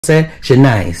say she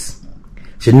nice.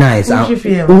 She nice. Who she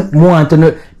favor? Want to know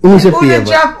who she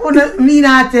favor. Me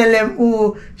not tell them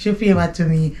who she favor to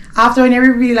me. After when you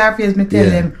reveal her face, me tell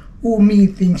them who me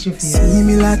think she favor.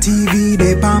 Similar TV,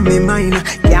 they pan me mind.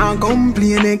 Can't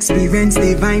complain, experience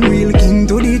divine. Real king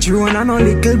to the throne and a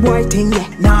little boy thing. Yeah,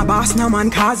 nah boss, no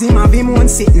man, cause him have him own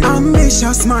sitting.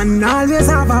 Ambitious man, always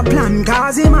have a plan.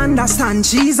 Cause him understand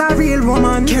she's a real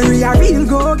woman. Carry a real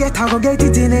go get her, go get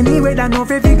it in any way that no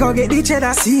baby go get the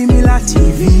cheddar. Similar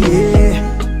TV,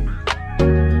 yeah.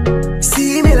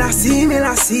 Similar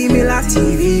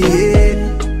TV,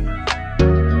 yeah.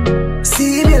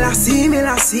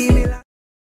 Similar.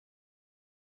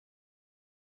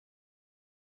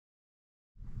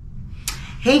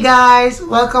 Hey guys,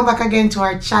 welcome back again to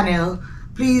our channel.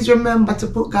 Please remember to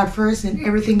put God first in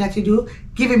everything that you do.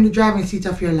 Give him the driving seat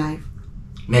of your life.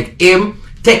 Make him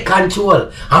take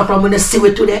control. And from when you see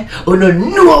it today, you don't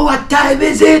know what time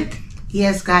is it.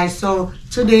 Yes guys, so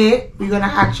today we're gonna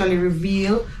actually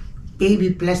reveal baby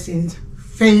Blessing's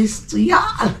face to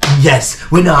y'all.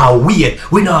 Yes, we not wait.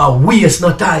 We not waste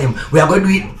no time. We are going to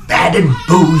do it bad and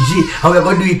bougie. And we are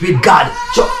going to do it with God.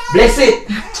 Bless it.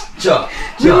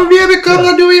 Baby, come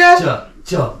and do it.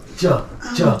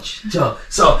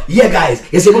 So, yeah guys,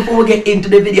 you see, before we get into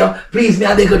the video, please me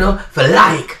I beg you know for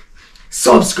like,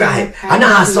 subscribe, and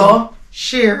also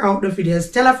share out the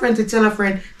videos. Tell a friend to tell a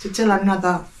friend to tell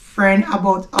another friend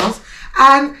about us.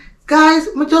 And guys,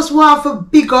 I just want to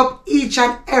big up each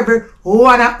and every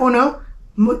one of you.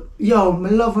 Yo, I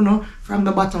love you from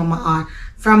the bottom of my heart.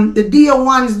 From the dear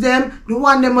ones them, the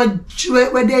one them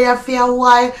where they are for a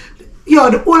while. Yo,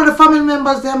 all of the family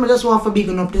members them, I just want to big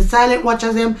up. The silent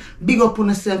watchers them, big up on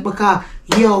yourself because,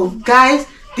 yo, guys,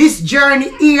 this journey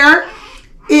here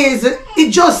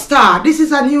it just start. This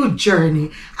is a new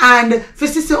journey. And for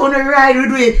sister on the ride, we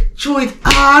do it through it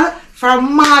all.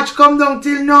 From March come down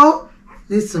till now.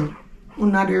 Listen.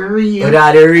 Not the real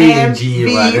MVP.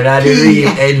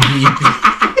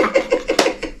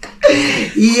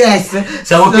 Yes.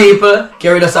 So people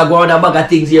carry us a go on a bag of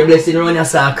things here, Blessing around you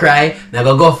saw cry. I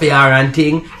go for your and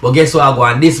thing. But guess what I go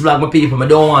on? This vlog my people, I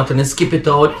don't want to skip it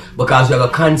out because we are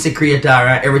gonna consecrate her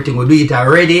and everything. We do it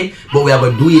already, but we are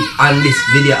gonna do it on this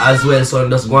video as well. So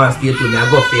just go and stay tuned. I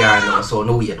go for her now, so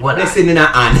no wait. What Blessing in her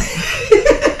hand?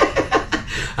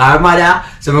 Our mother,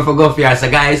 so we go for her. So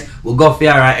guys, we'll go for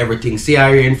her and everything. See her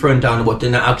here in front of her, but you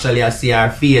not actually see her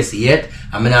face yet.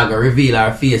 I'm not gonna reveal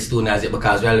her face soon as it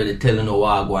because we already telling her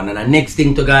what going on. And the next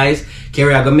thing to guys,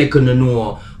 Carrie I gonna make you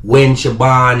know when she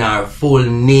born, her full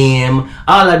name,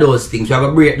 all of those things. We are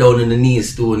gonna break down in the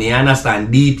knees too. You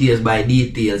understand details by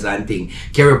details and things.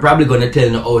 Carrie probably gonna tell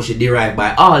you how she derived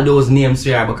by all those names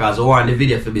here because we want the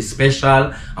video to be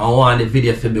special and we want the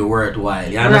video to be worthwhile.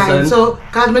 You understand? Right. So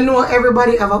because we know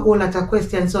everybody have a whole lot of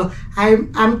questions, so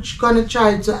I'm gonna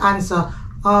try to answer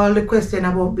all the questions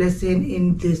about Blessing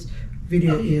in this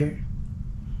video here.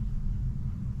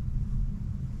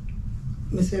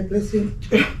 Mr. Blessing.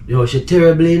 Yo, she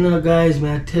terrible, you know, guys,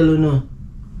 man. I tell you no.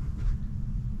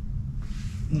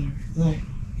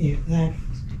 That.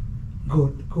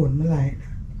 Good, me like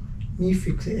that. Me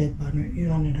fix the head pan you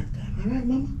on that time. Alright,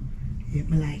 mama? Yeah,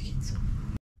 me like it so.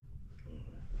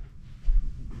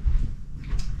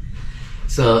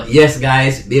 So, yes,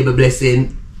 guys, baby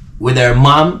Blessing with her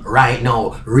mom right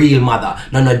now, real mother.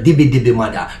 No dibby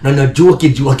mother. No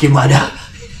jokey mother.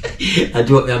 I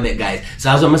joke me make guys. So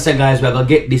as I say guys, we're gonna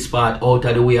get this part out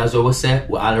of the way as we say.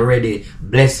 We already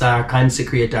bless her,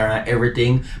 consecrate her and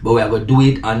everything. But we're gonna do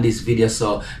it on this video.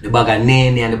 So the bag of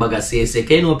nene and the bag of say,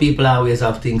 you know people always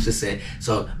have things to say.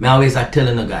 So me always are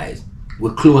telling you guys,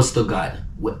 we're close to God.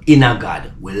 We're in a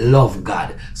God. We love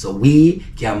God. So we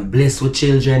can bless with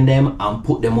children them and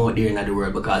put them out there in the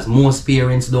world because most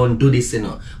parents don't do this, you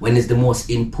know, when it's the most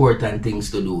important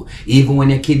things to do. Even when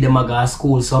your kid them go to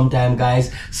school sometime,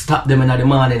 guys, stop them in the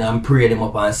morning and pray them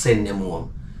up and send them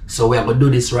home. So we are going to do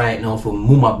this right now for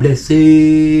Mama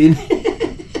Blessing.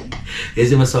 You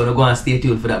see my son, go and stay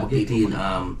tuned for that. We'll get in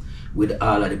with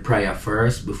all of the prayer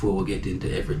first before we get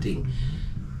into everything.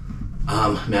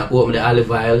 May I open the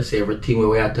olive oil, so everything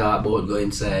we are talking about go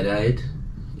inside, right?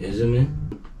 You see me?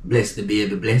 Bless the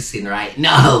baby Blessing right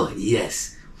now,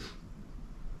 yes.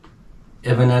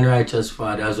 Heaven and righteous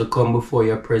Father, as we come before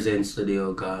your presence today,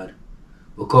 oh God.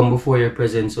 We come before your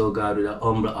presence, oh God, with a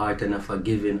humble heart and a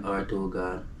forgiving heart, oh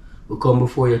God. We come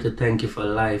before you to thank you for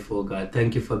life, oh God.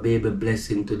 Thank you for baby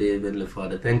blessing today, Heavenly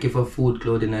Father. Thank you for food,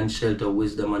 clothing, and shelter,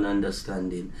 wisdom, and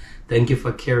understanding. Thank you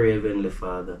for care, Heavenly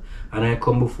Father. And I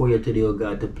come before you today, oh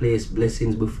God, to place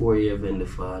blessings before you, Heavenly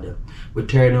Father. We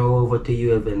turn her over to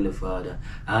you, Heavenly Father.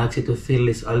 I ask you to fill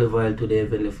this olive oil today,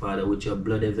 Heavenly Father, with your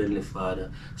blood, Heavenly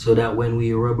Father, so that when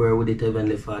we rub her with it,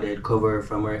 Heavenly Father, it cover her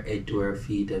from her head to her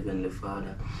feet, Heavenly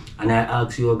Father. And I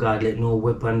ask you, oh God, let no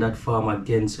weapon that form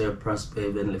against her prosper,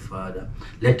 Heavenly Father.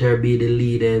 Let her be the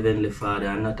leader, Heavenly Father,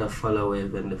 and not a follower,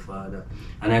 Heavenly Father.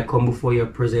 And I come before your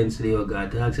presence today, oh God,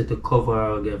 to ask you to cover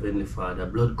her, oh Heavenly Father.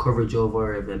 Blood coverage over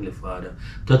her, Heavenly Father.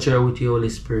 Touch her with your Holy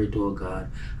Spirit, oh God.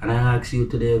 And I ask you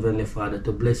today, Heavenly Father,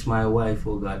 to bless my wife,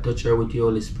 oh God. Touch her with your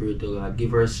Holy Spirit, oh God.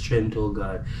 Give her strength, oh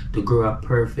God, to grow a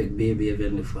perfect baby,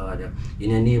 Heavenly Father.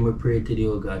 In your name we pray today,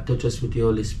 oh God. Touch us with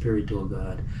your Holy Spirit, oh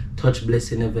God. Touch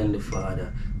blessing, Heavenly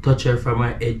Father. Touch her from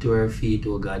her head to her feet,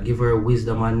 oh God. Give her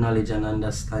wisdom and knowledge and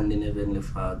understanding, Heavenly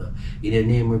Father. In your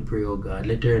name we pray, oh God.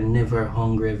 Let her never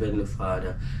hungry, Heavenly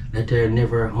Father. Let her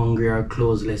never hungry or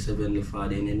closeless, Heavenly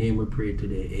Father. In your name we pray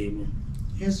today. Amen.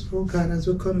 Yes, oh God, as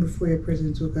we come before your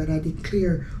presence, oh God, I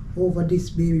declare over this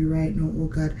baby right now, oh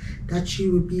God, that she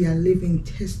will be a living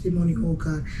testimony, oh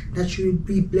God, that she will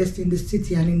be blessed in the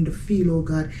city and in the field, oh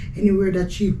God. Anywhere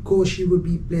that she goes, she will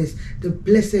be blessed. The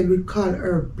blessed will call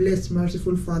her blessed,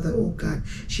 merciful Father, oh God.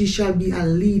 She shall be a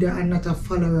leader and not a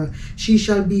follower. She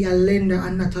shall be a lender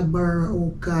and not a borrower,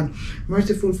 oh God.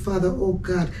 Merciful Father, oh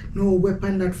God, no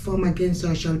weapon that form against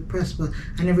her shall prosper,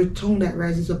 and every tongue that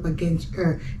rises up against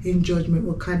her in judgment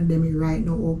will condemn it right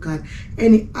now, oh God.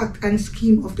 Any act and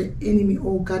scheme of the enemy,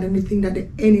 oh God, anything that the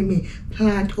enemy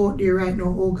plant out there right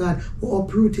now, oh God, we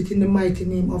uproot it in the mighty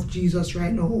name of Jesus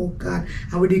right now, oh God.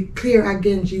 And we declare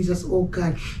again, Jesus, oh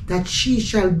God, that she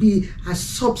shall be a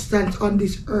substance on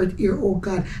this earth here, oh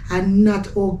God, and not,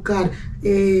 oh God,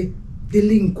 a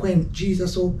delinquent,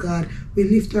 Jesus, oh God. We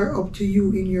lift her up to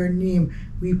you in your name.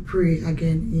 We pray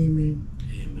again. Amen.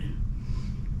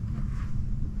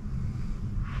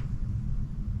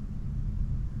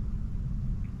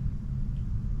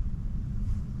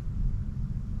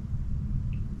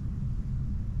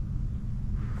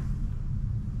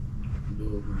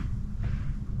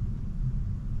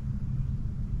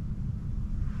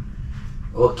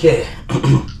 Okay.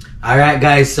 Alright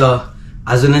guys, so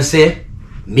as I say,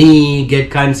 me get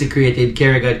consecrated,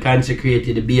 Kerry get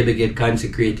consecrated, the baby get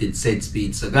consecrated, said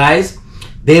speed. So guys,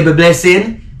 baby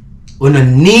blessing on the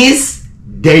knees,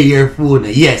 there your food.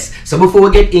 Yes. So before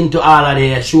we get into all of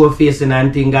the show facing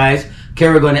and thing, guys,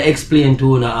 Kerry gonna explain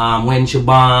to you when she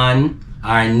born,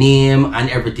 her name and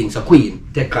everything. So Queen,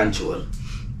 take control.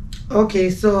 Okay,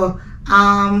 so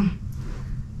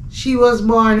she was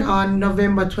born on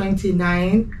November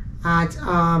 29 at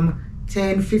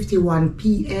 10:51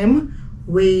 p.m.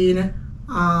 weighing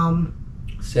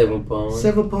 7 pounds.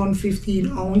 7 pounds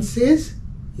 15 ounces.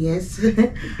 Yes.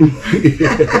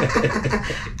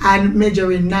 And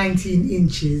measuring 19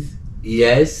 inches.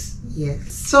 Yes. Yes.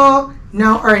 So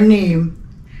now her name.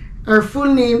 Her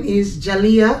full name is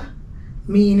Jaliyah,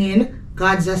 meaning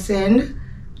God's ascend,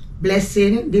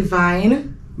 blessing,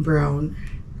 divine, Brown.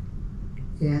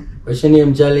 Yeah. What's your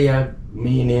name, Jaliyah,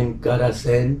 meaning God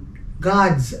ascend?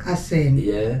 God's ascend.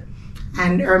 Yeah.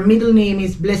 And her middle name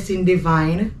is Blessing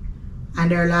Divine,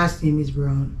 and her last name is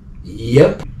Brown.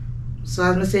 Yep. So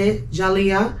as I say,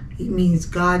 Jaliyah, it means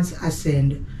God's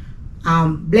ascend.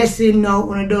 Blessing, now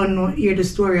when I don't know hear the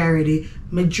story already,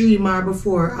 my dream her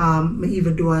before me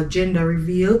even do a gender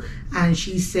reveal, and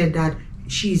she said that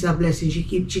she's a blessing.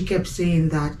 She kept saying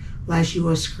that while she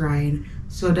was crying.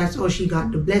 So that's how she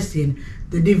got the blessing.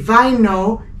 The divine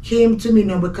now came to me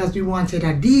now because we wanted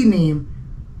a D name.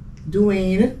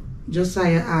 Dwayne,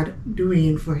 Josiah had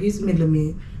Dwayne for his middle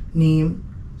name.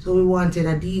 So we wanted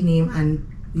a D name and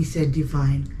we said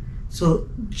divine. So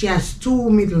she has two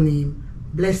middle names,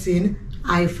 Blessing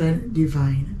hyphen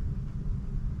Divine.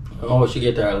 Oh, she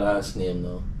get her last name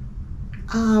now.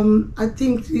 I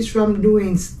think it's from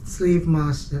Dwayne's slave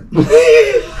master.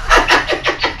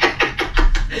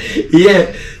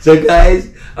 Yeah, so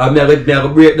guys, I'm gonna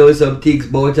break down some things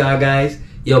about her, guys.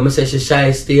 Yo, I say she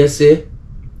shy Stacy.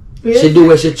 Yeah. She do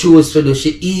what she choose to do.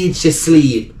 She eat, she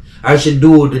sleep, and she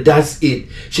do that's it.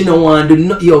 She don't want to do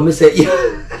no. Yo, I say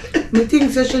yeah. I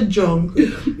think so she drunk.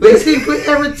 I think with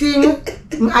everything,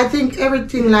 I think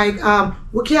everything like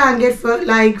we can't get for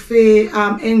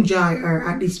enjoy her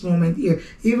at this moment here.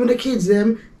 Even the kids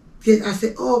them. I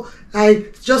say, oh,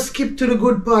 like, just skip to the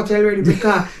good part already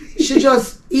because she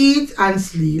just eat and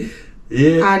sleep,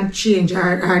 yeah, and change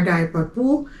her diaper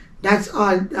poo. That's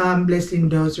all Blessing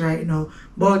does right now.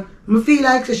 But I feel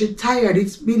like she's tired.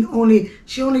 It's been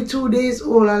she only 2 days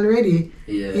old already.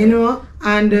 Yeah. You know,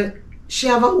 and she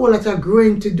have a whole lot of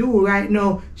growing to do right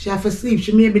now. She have to sleep.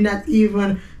 She maybe not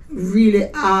even really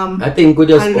I think we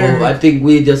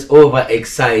just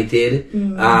overexcited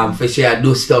for she to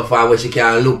do stuff and where she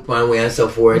can look one way and so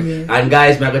forth. Yeah. And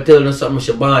guys, I can tell you something,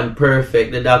 she born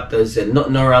perfect. The doctor said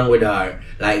nothing wrong with her.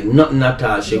 Like nothing at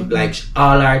all. She like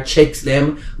all our checks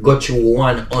them go through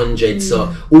 100. So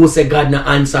who say God no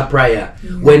answer prayer?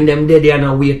 When them dead they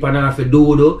not wait for her for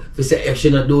do if say if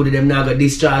she not do them now go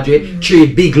discharge it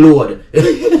 3 big load.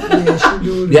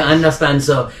 You understand?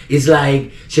 So it's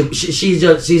like she's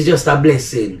just a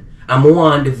blessing. And I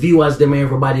want the viewers them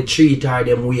everybody treat her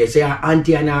them way. Say her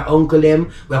auntie and her uncle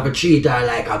them, we have to treat her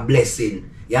like a blessing.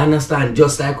 You understand?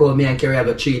 Just like how me and Kerry have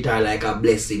to treat her like a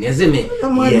blessing. You see me?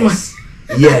 Yes.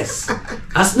 Yes.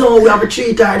 As no we have to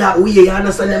treat her that way. You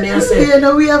understand me? I say? Yeah,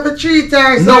 no, we have to treat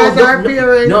her so our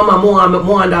parents. No,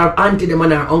 more and her auntie them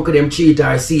and her uncle them treat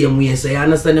her same way. So you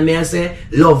understand me? I say?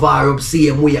 Love her up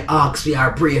same way. Ask for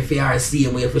her, pray for her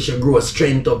same way. For she grow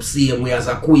strength up same way as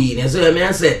a queen. You see me?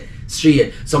 I say?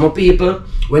 Straight. Some people,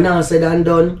 when I said and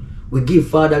done, we give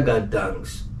Father God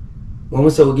thanks. When we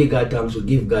say we give God thanks, we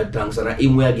give God thanks. And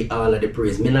him we give all of the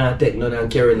praise. Me not take none and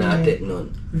Kerry not take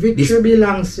none. Victory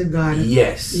belongs to God.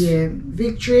 Yes. Yeah,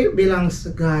 victory belongs to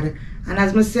God. And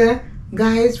as I say,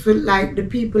 guys, for like the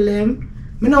people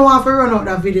them, I don't want to run out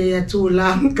that video here too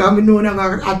long because I know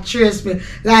never trace me.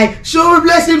 Like, show me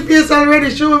blessing face already,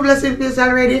 show me blessing face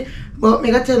already. But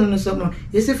I gotta tell you something.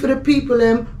 You see, for the people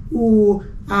them who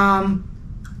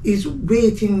is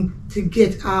waiting to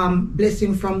get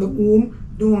blessing from the womb,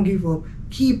 don't give up.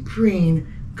 Keep praying.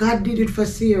 God did it for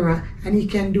Sarah and he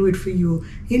can do it for you.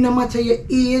 It no matter your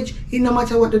age, it no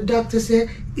matter what the doctor said,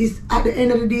 is at the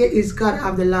end of the day, is God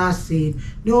have the last say.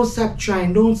 Don't stop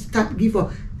trying, don't stop give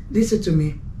up. Listen to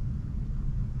me.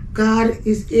 God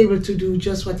is able to do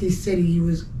just what he said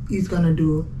he's gonna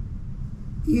do.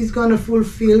 He's gonna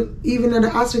fulfill. Even at the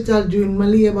hospital during my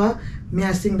labor, me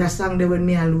I sing that song there when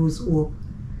me I lose hope.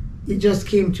 It just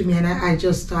came to me and I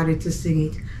just started to sing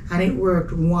it. And it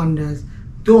worked wonders.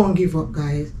 Don't give up,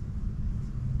 guys.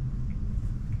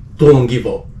 Don't give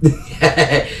up.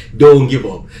 Don't give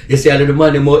up. You see, all of the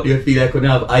man them out there feel like when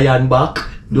have iron back.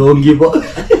 Don't give up.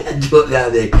 Joke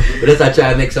that big. But let's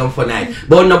try to make some fun night.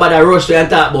 But nobody rush to and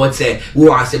talk about say, we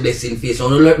want to see blessing face. So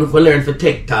we learn for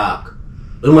tech talk.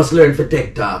 We must learn for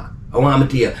tech talk. I want to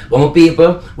tell you. But my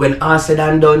people, when all said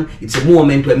and done, it's a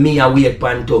moment when me and wait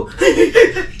panto.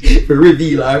 To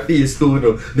reveal our face too,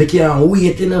 no. Me can't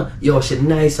wait, you know. Yo, she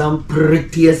nice and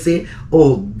pretty, you see.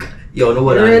 Oh, God. Yo, know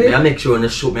what I make sure on the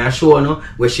show. I show you know,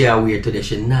 where she are weird today.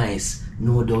 She nice.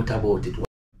 No doubt about it.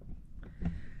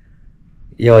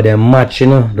 Yo, them match, you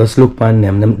know. Just look on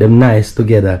them. Them nice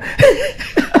together.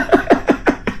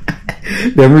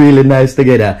 Them really nice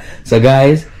together. So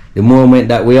guys, the moment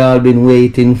that we all been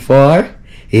waiting for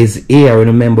is here.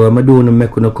 Remember, I'm doing the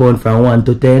make on count from 1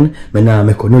 to 10. Me now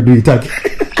make on do it again.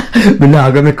 Me now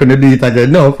gonna make on do it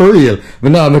again. No, for real. Me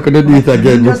now make on do it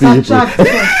again, my people.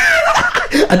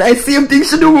 And I same thing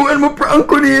she do when my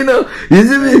prank on you know. You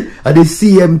see me? And the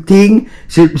same thing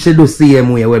she do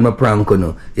same way when my prank on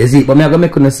you. You see? But me gonna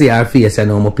make on see her face and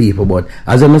know my people. But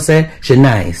as I say, she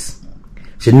nice.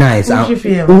 She nice. Who she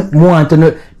favor? Want to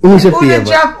know who she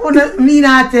favor? Me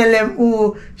not tell them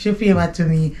who she favor to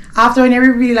me. After when you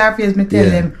reveal her face, me tell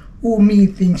them who me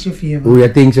think she favor. Who you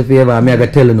think she favor? Me I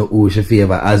gotta tell you who she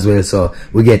favor as well. So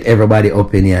we get everybody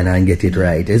up in here and get it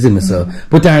right. You see me? So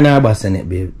put her in her bus in it,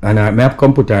 babe. And me have to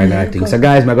come put her in her thing. So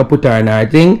guys, me gonna put her in her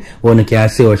thing. One can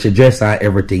see how she dress and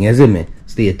everything. You see me?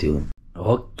 Stay tuned.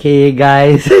 Okay,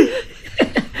 guys.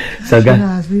 So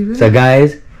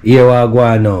guys, here we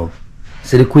go now.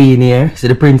 See the queen here, see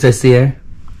the princess here.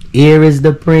 Here is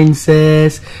the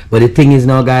princess. But the thing is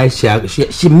now, guys,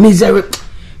 she miserable.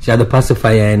 She had the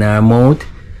pacifier in her mouth.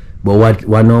 But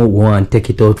what now want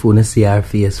take it out for to see her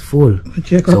face full.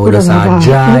 So we just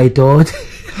dry it out.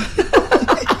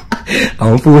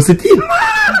 And force it in.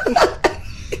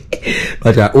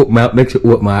 But I open my, make sure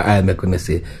open my eye, make me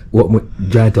say,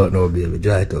 dry it out now, baby,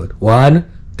 dry it out. 1,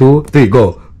 2, 3,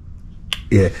 go.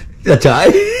 Yeah, that's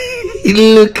right.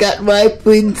 Look at my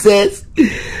princess.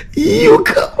 Look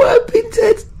at my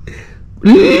princess.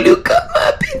 Look at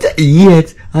my princess.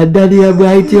 Yes, and daddy will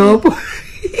bright you up.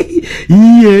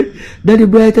 Yeah, daddy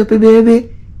bright up,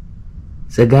 baby.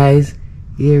 So guys,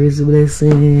 here is a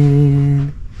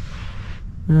blessing.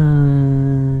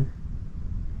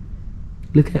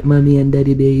 Look at mommy and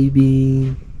daddy,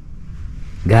 baby.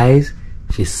 Guys,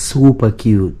 she's super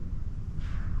cute.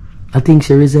 I think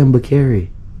she resembles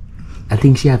Carrie. I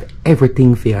think she have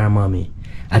everything for her mommy.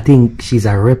 I think she's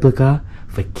a replica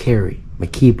for Kerry. I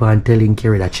keep on telling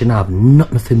Kerry that she don't have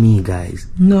nothing for me, guys.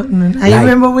 Nothing. I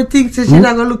remember we think that she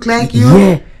not gonna look like you.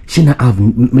 Yeah, she not have,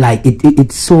 like,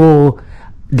 it's so,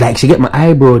 like, she get my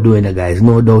eyebrow doing it, guys,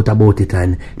 no doubt about it,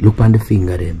 and look on the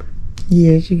finger them.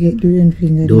 Yeah, she get doing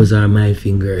fingers. Those are my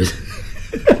fingers.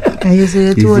 And you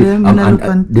say the two of them,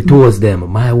 the toes them,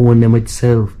 my own them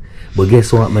itself. But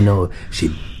guess what, man, now?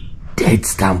 She dead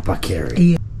stamp for Kerry.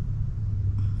 Yeah.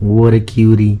 What a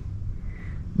cutie.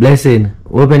 Blessing,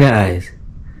 open your eyes.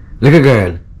 Look at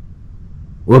girl.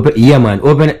 Open, yeah, man,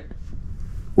 open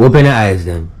your eyes,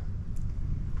 them.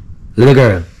 Little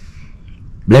girl.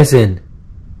 Blessing.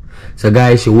 So,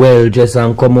 guys, she well dressed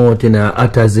and come out in her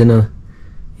atters, you know.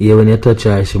 Yeah, when you touch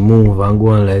her, she move and go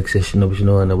on like say she don't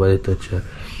want nobody touch her.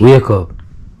 Wake up.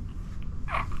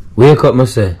 Wake up, I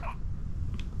say.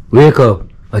 Wake up.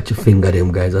 Watch your finger,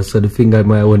 them guys. I saw the finger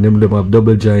my one, them have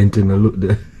double joint in the look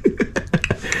there.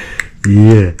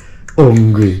 Yeah.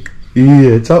 Hungry.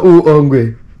 Yeah. It's who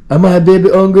hungry? Am my baby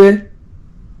hungry?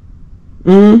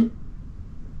 Am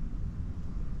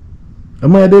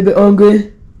my baby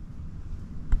hungry?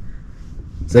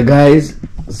 So, guys,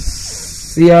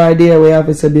 see your idea we have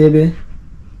to say, baby?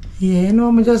 Yeah, you know,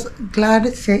 I'm just glad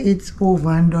to say it's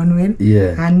over and done with.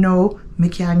 Yeah. And now me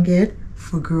can get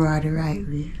for grow the right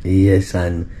way. Yes,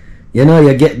 and you know,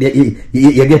 you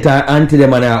get our auntie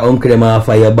them and our uncle them off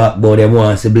of your back, but them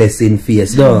want to blessing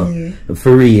face, though. Yeah.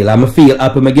 For real. I'm feel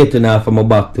happy me getting off of my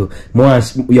back too. More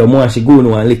she go on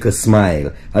a little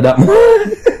smile. And that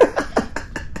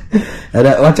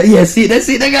watch her, yeah, see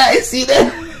the guys, see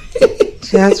that?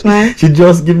 That's why. She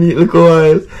just give me a little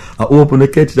while. I open to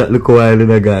catch that little while in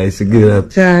the guys. She get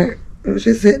up.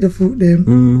 She set the food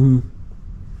them.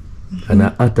 And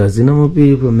the otters, you know my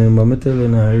people, remember, I'm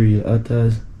telling her real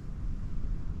otters.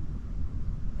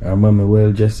 Her mama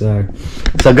well just her.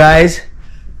 So guys,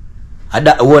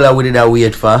 that all I would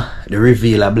wait for the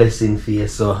reveal a blessing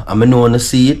face. So I'm know to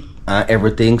see it and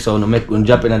everything. So I'm going to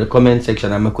drop in the comment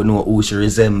section and make you know who she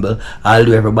resemble. I'll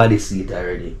do everybody see it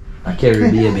already. I carry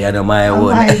baby, I know my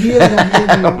own. I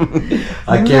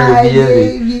carry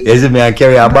baby. You see me, I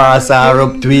carry a boss or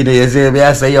up Twitter. You see me,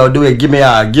 I say, yo, do it, give me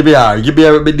her,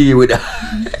 everybody deal with her.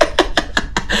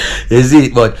 You see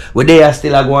it, but we there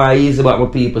still I go on easy about my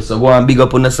people. So go and big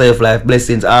up on yourself, life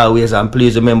blessings always, and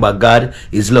please remember God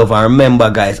is love. And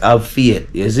remember, guys, have faith.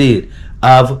 You see it?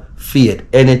 Have faith.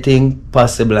 Anything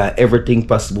possible and everything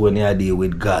possible when you deal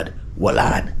with God. Well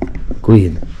on.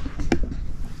 Queen.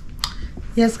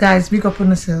 Yes, guys, big up on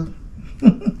yourself.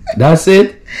 That's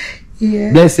it?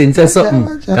 Yeah. Blessing, say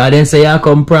something. God then say, I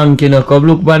come prank, you know, come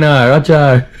look on her, watch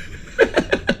her.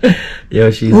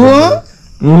 Yo, she's what?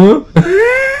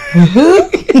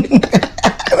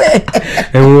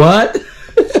 And what?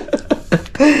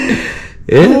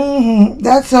 Yeah?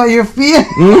 That's how you feel.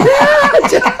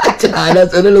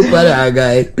 That's how they look for her,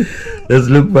 guys. Let's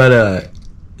look for her.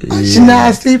 Yeah. She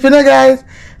not sleeping, guys,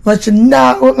 but she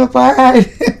not open for her.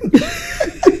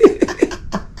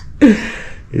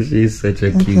 She's such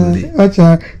a cutie. Watch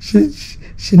her.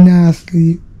 She not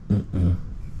sleep.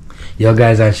 Yo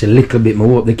guys, and she little bit. I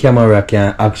hope the camera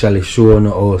can actually show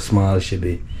no how small she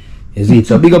be. You see?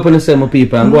 So big up on yourself, my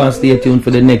people, and go and stay tuned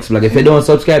for the next vlog. If you don't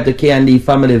subscribe to K&D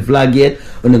Family Vlog yet,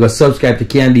 you're go subscribe to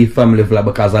K&D Family Vlog,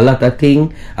 because a lot of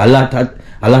thing, a lot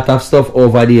of stuff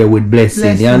over there with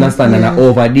blessing. You understand? Yeah. And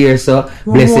over there, so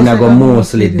blessing I go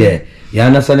mostly there. You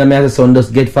understand me? So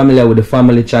just get familiar with the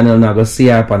family channel and I go see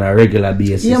her on a regular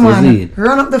basis. Yeah, man.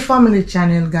 Run up the family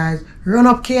channel, guys. Run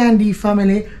up K&D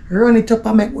Family. Run it up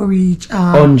and make we reach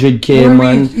 100K,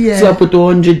 man. Yeah. So I put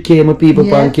 100K, my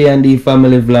people, on K&D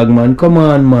Family Vlog, man. Come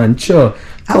on, man. Sure.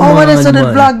 Over there, so they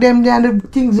vlog them there and the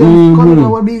things come to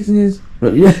our business.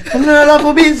 Yeah. I'm not love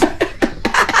for business.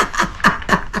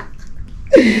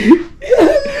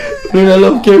 We don't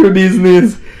love Kerry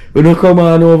business. We don't come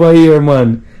on over here,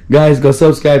 man. Guys, go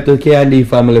subscribe to K&D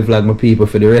Family Vlog, my people,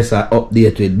 for the rest of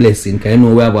update with blessing. Because you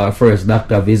know we have our first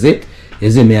doctor visit. You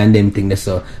see me and them things.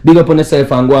 So big up on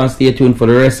yourself and go and stay tuned for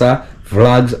the rest of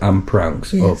vlogs and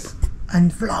pranks. Yes. Up.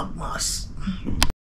 And vlogmas.